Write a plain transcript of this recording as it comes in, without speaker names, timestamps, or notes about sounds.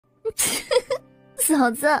嫂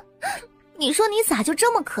子，你说你咋就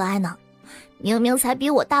这么可爱呢？明明才比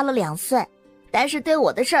我大了2岁，但是对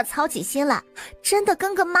我的事儿操起心来，真的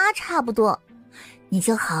跟个妈差不多。你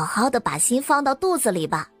就好好的把心放到肚子里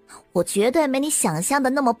吧，我绝对没你想象的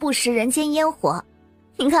那么不食人间烟火。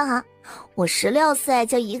你看啊，我16岁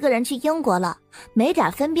就一个人去英国了，没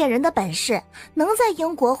点分辨人的本事，能在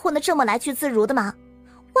英国混得这么来去自如的吗？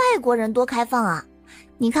外国人多开放啊！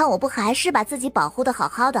你看我不还是把自己保护得好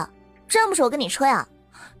好的？真不是我跟你吹啊，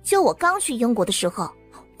就我刚去英国的时候，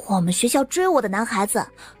我们学校追我的男孩子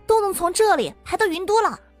都能从这里排到云都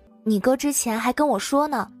了。你哥之前还跟我说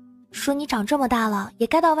呢，说你长这么大了也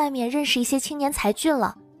该到外面认识一些青年才俊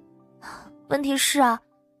了。问题是啊，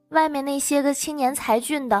外面那些个青年才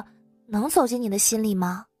俊的能走进你的心里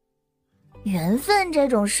吗？缘分这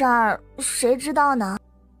种事儿谁知道呢？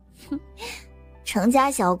程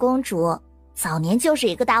家小公主早年就是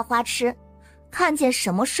一个大花痴，看见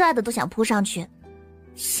什么帅的都想扑上去，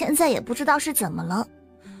现在也不知道是怎么了，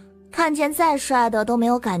看见再帅的都没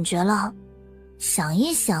有感觉了。想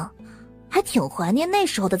一想还挺怀念那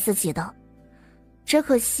时候的自己的，只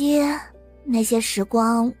可惜那些时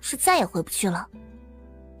光是再也回不去了。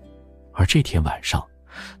而这天晚上，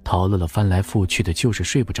陶乐乐翻来覆去的就是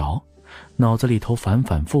睡不着，脑子里头反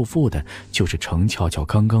反复复的就是程俏俏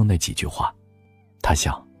刚刚那几句话。他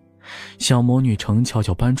想，小魔女程俏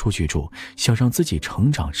俏搬出去住，想让自己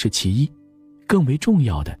成长是其一，更为重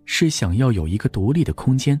要的是想要有一个独立的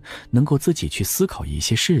空间，能够自己去思考一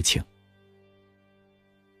些事情。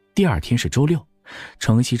第二天是周六，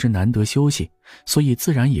程希之难得休息，所以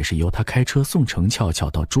自然也是由他开车送程俏俏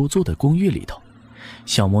到租住的公寓里头。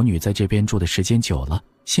小魔女在这边住的时间久了，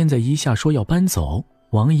现在一下说要搬走，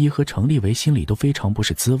王姨和程立维心里都非常不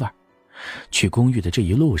是滋味。去公寓的这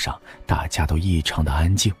一路上，大家都异常的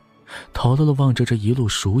安静。陶乐乐望着这一路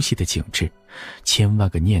熟悉的景致，千万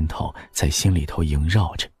个念头在心里头萦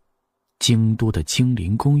绕着。京都的金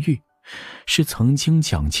陵公寓是曾经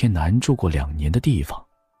蒋倩楠住过2年的地方，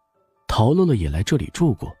陶乐乐也来这里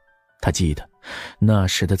住过。他记得那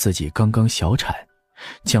时的自己刚刚小产，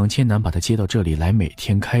蒋倩楠把他接到这里来，每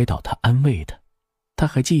天开导他，安慰他。他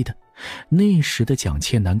还记得那时的蒋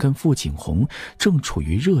倩楠跟傅景洪正处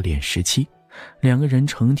于热恋时期，2个人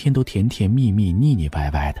成天都甜甜蜜蜜腻腻歪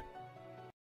歪的。